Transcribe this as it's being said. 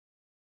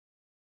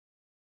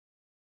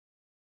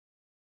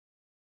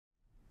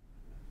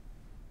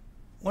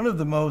One of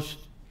the most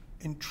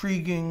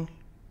intriguing,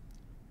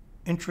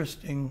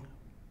 interesting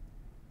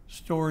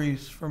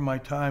stories from my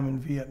time in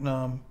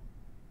Vietnam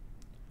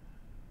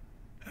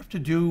have to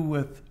do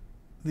with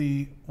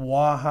the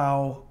Hòa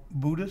Hảo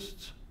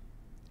Buddhists,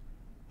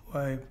 who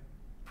I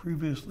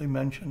previously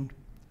mentioned,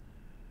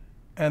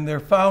 and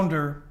their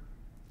founder,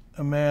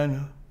 a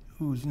man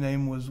whose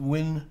name was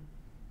Huynh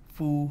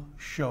Phu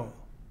So.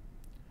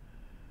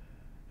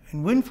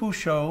 And Huynh Phu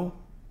So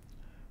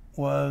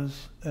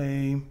was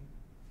a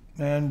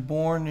man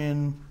born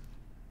in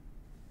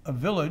a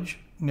village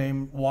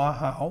named Hòa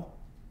Hảo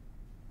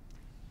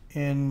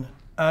in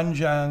An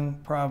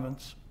Giang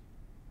province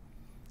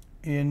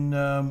in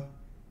the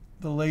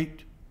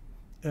late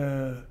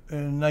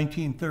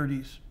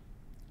 1930s.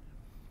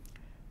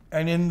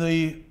 And in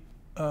the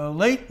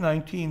late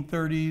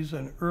 1930s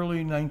and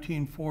early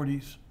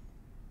 1940s,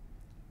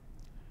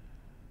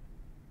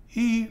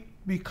 he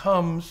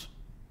becomes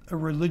a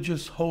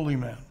religious holy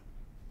man.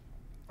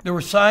 There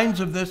were signs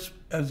of this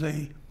as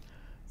a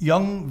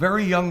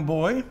very young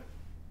boy,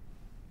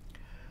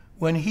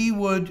 when he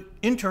would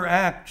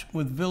interact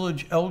with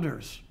village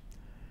elders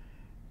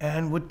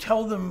and would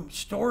tell them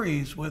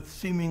stories with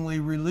seemingly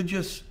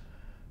religious,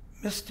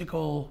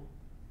 mystical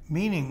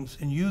meanings,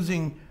 and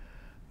using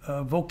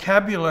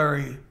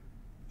vocabulary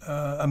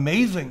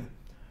amazing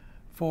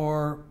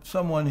for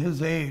someone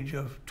his age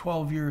of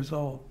 12 years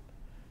old.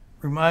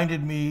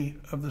 Reminded me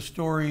of the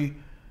story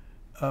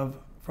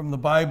from the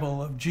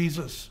Bible of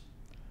Jesus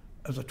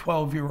as a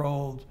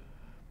 12-year-old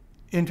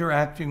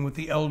interacting with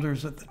the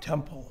elders at the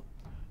temple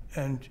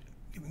and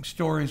giving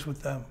stories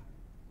with them.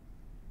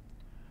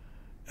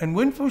 And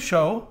Huynh Phu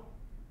So,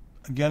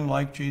 again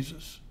like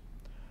Jesus,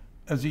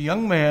 as a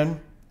young man,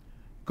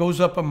 goes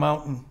up a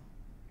mountain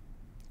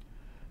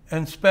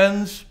and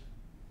spends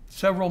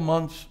several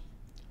months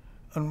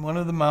on one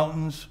of the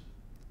mountains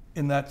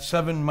in that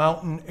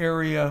 7-mountain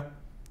area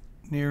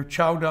near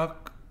Chao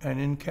Duc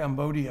and in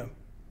Cambodia.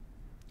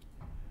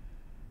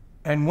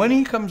 And when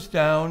he comes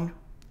down,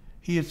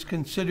 he is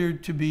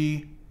considered to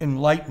be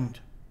enlightened.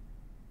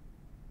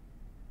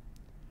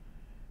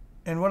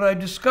 And what I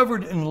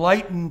discovered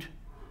enlightened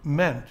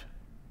meant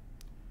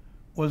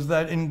was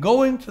that in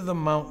going to the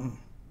mountain,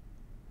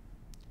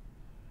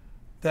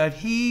 that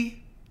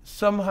he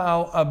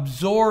somehow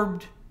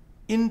absorbed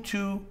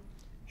into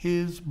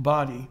his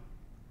body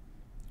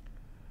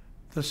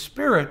the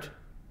spirit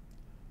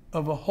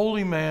of a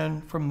holy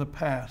man from the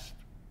past.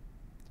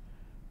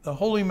 The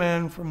holy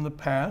man from the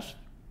past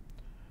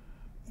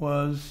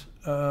was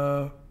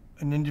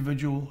an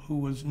individual who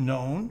was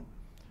known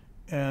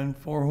and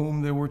for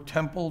whom there were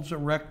temples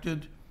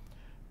erected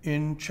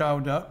in Chao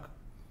Duc.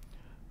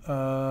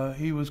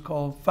 He was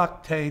called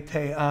Duc Thay,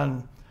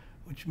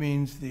 which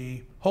means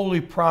the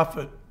holy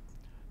prophet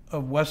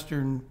of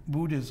Western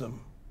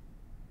Buddhism.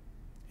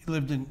 He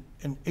lived in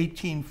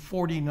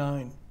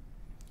 1849.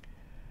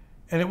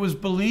 And it was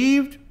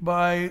believed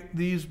by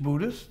these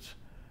Buddhists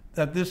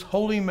that this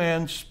holy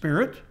man's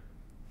spirit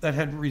that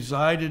had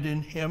resided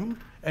in him,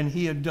 and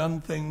he had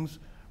done things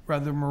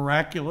rather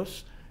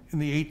miraculous in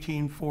the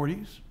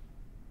 1840s,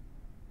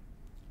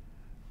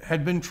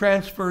 had been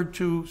transferred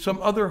to some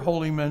other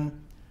holy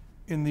men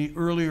in the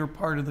earlier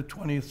part of the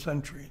 20th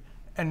century.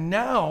 And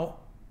now,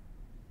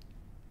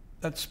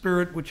 that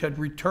spirit which had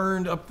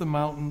returned up the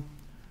mountain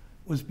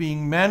was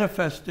being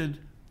manifested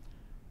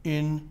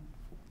in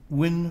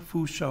Huynh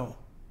Phu So,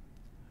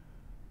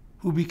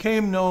 who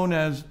became known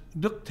as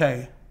Duc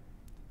Thay,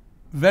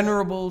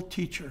 Venerable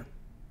Teacher.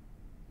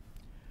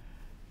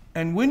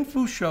 And Huynh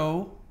Phu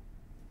So,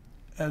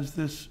 as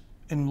this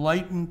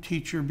enlightened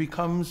teacher,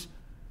 becomes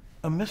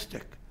a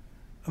mystic,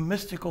 a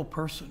mystical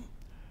person,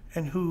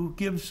 and who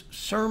gives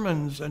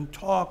sermons and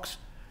talks,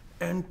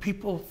 and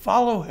people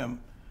follow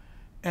him,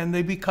 and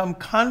they become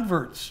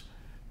converts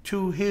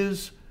to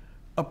his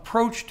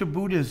approach to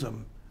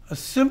Buddhism, a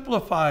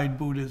simplified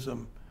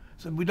Buddhism.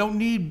 So we don't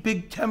need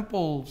big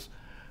temples.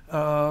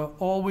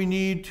 All we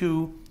need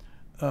to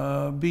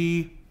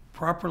be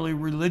properly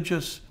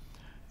religious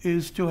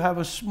is to have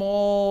a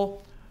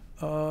small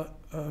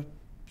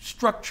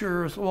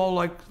structure, a small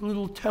like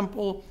little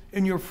temple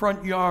in your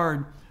front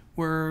yard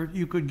where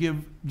you could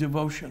give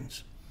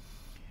devotions.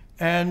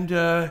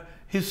 And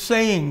his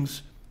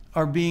sayings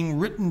are being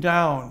written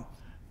down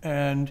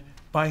and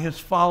by his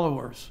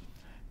followers.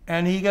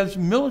 And he has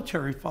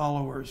military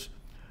followers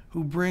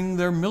who bring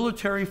their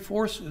military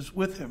forces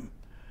with him.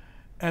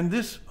 And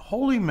this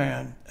holy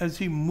man, as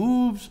he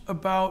moves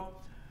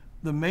about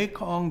the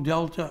Mekong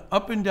Delta,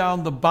 up and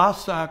down the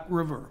Duc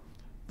River,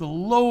 the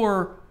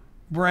lower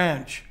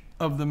branch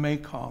of the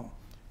Mekong,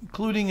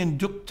 including in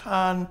Duc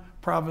Thay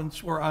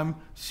province, where I'm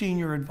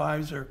senior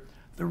advisor,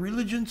 the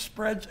religion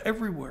spreads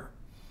everywhere.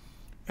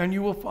 And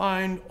you will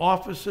find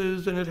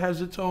offices, and it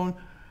has its own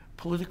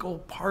political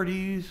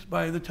parties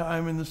by the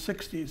time in the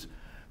 60s.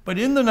 But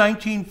in the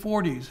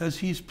 1940s, as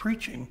he's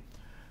preaching,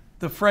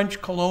 the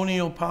French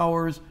colonial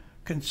powers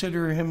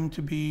consider him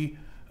to be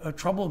a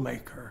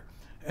troublemaker,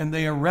 and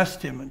they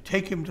arrest him and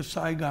take him to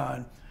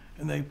Saigon,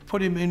 and they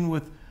put him in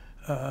with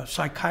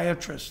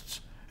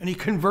psychiatrists and he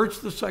converts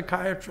the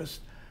psychiatrists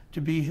to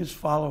be his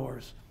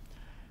followers.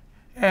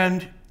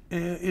 And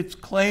it's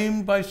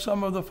claimed by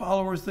some of the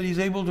followers that he's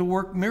able to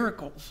work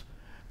miracles,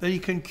 that he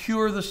can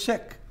cure the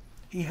sick.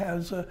 He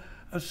has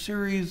a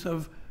series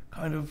of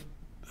kind of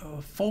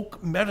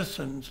folk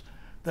medicines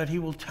that he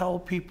will tell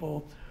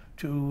people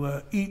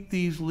to eat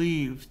these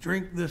leaves,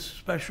 drink this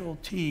special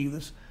tea,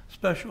 this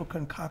special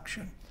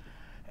concoction.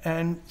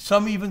 And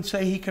some even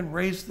say he can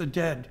raise the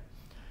dead.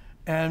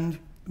 And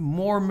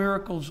more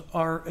miracles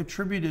are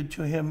attributed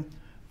to him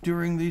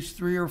during these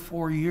 3 or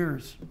 4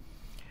 years.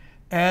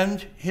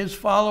 And his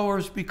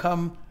followers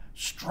become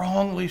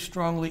strongly,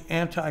 strongly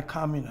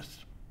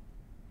anti-communist.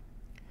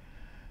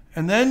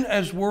 And then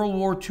as World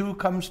War II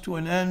comes to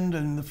an end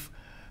and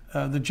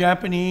the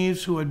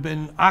Japanese, who had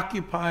been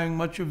occupying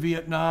much of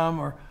Vietnam,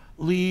 or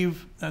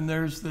leave, and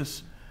there's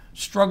this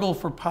struggle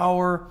for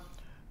power,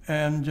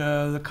 and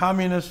the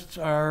communists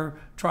are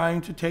trying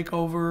to take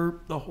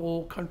over the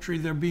whole country.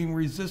 They're being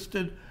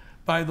resisted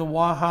by the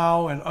Hòa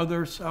Hảo and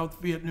other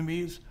South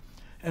Vietnamese.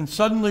 And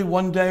suddenly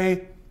one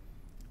day,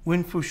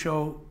 Huynh Phu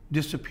So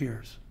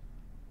disappears.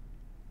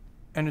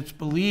 And it's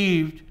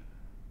believed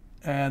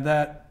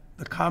that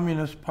the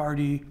Communist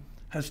Party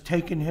has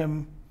taken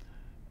him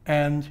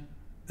and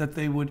that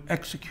they would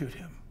execute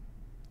him,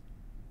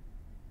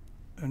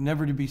 and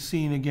never to be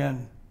seen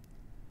again.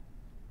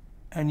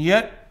 And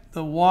yet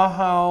the Hòa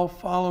Hảo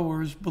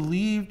followers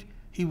believed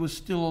he was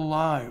still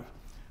alive.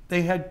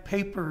 They had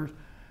papers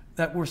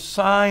that were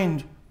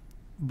signed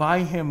by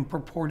him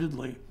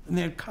purportedly, and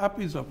they had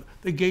copies of it.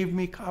 They gave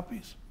me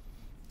copies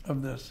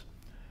of this,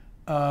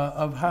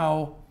 of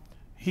how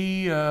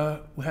he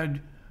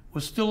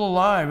was still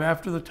alive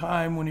after the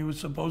time when he was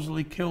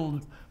supposedly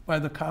killed by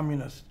the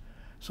communists.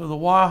 So the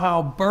Hòa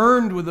Hảo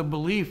burned with a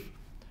belief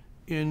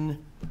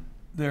in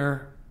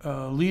their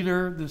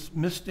leader, this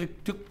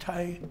mystic Duc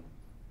Thay,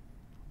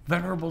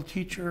 Venerable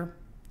Teacher,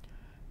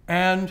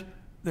 and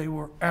they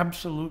were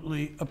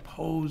absolutely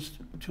opposed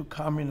to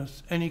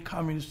communists. Any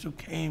communists who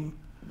came,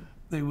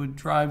 they would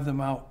drive them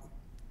out.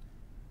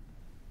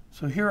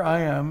 So here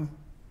I am,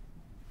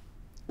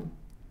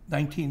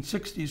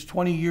 1960s,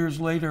 20 years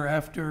later,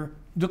 after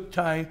Duc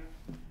Thay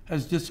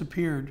has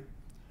disappeared.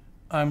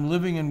 I'm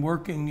living and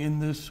working in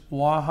this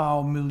Hòa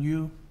Hảo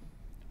milieu,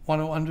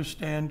 want to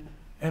understand,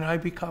 and I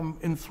become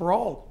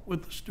enthralled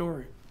with the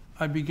story.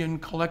 I begin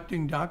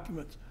collecting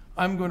documents.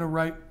 I'm going to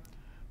write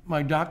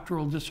my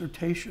doctoral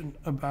dissertation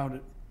about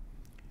it.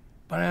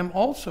 But I'm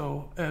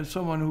also, as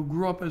someone who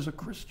grew up as a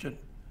Christian,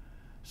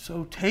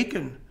 so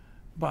taken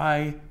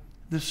by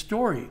this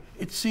story.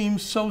 It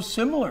seems so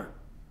similar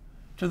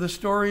to the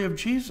story of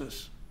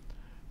Jesus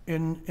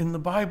in the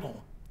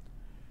Bible.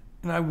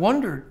 And I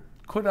wondered,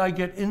 could I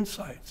get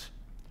insights?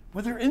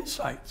 Were there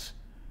insights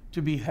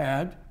to be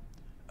had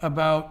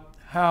about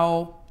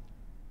how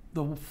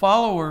the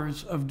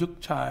followers of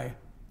Duc Thay,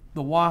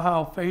 the Hòa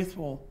Hảo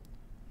faithful,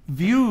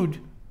 viewed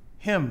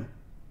him,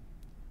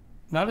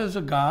 not as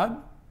a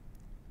god,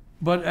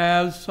 but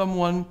as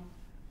someone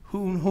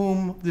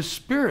whom the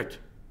Spirit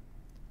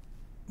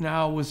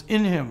now was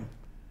in him,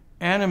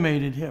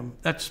 animated him.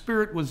 That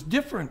Spirit was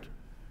different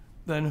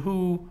than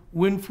who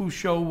Huynh Phu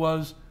So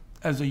was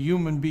as a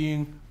human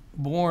being,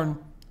 born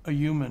a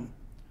human.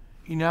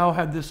 He now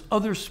had this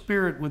other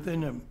spirit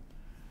within him.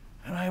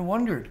 And I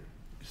wondered,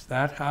 is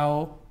that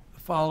how the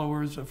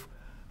followers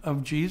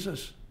of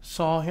Jesus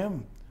saw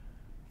him?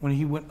 When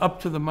he went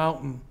up to the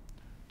mountain,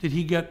 did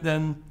he get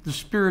then the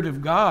Spirit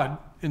of God,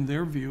 in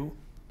their view,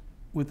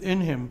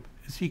 within him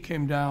as he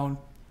came down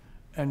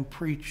and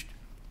preached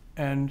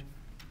and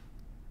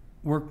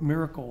worked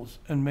miracles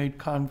and made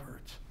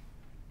converts?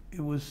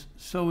 It was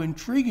so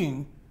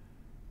intriguing,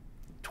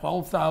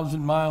 12,000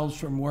 miles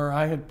from where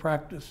I had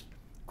practiced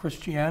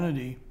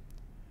Christianity,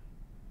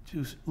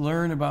 to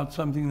learn about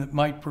something that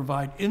might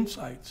provide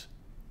insights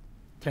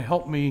to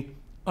help me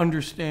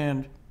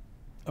understand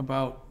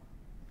about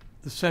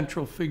the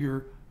central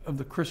figure of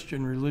the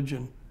Christian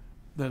religion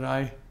that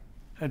I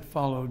had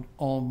followed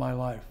all my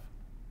life.